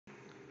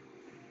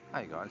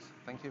Hey guys,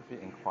 thank you for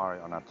your inquiry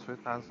on our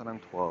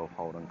 2012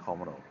 Holden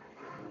Commodore.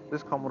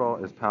 This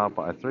Commodore is powered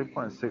by a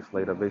 3.6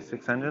 litre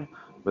V6 engine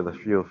with a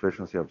fuel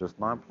efficiency of just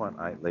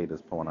 9.8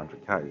 litres per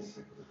 100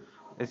 k's.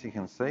 As you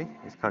can see,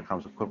 this car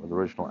comes equipped with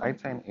original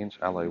 18-inch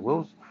alloy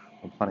wheels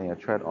with plenty of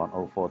tread on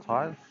all four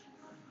tyres.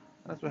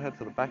 And as we head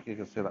to the back, you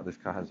can see that this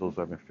car has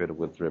also been fitted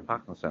with rear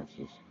parking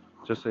sensors,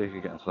 just so you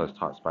can get into those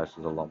tight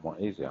spaces a lot more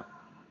easier.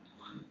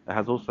 It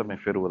has also been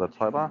fitted with a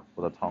tow bar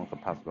with a towing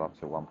capacity of up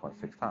to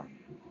 1.6 tonne.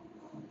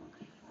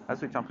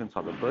 As we jump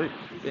inside the boot,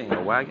 being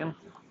a wagon,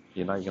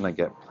 you know you're going to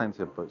get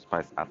plenty of boot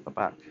space at the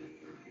back.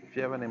 If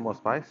you ever need more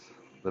space,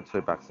 the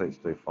two back seats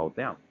do fold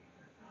down.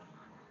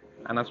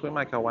 And as we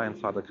make our way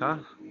inside the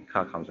car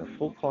comes in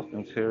full cloth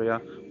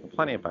interior with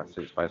plenty of back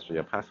seat space for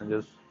your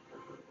passengers.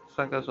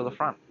 Same goes to the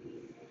front.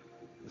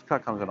 This car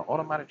comes in an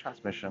automatic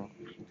transmission,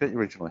 get your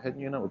original head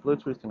unit with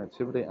Bluetooth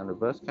connectivity and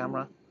reverse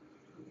camera.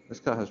 This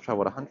car has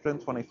travelled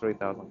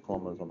 123,000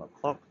 kilometres on the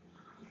clock.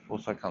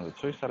 Also comes with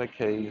two set of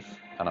keys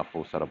and a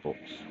full set of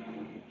books.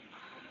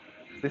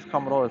 If this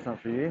Commodore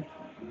isn't for you,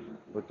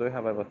 we do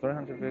have over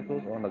 300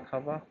 vehicles on the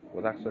cover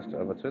with access to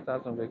over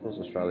 2,000 vehicles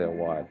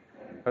Australia-wide.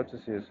 Hope to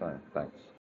see you soon. Thanks.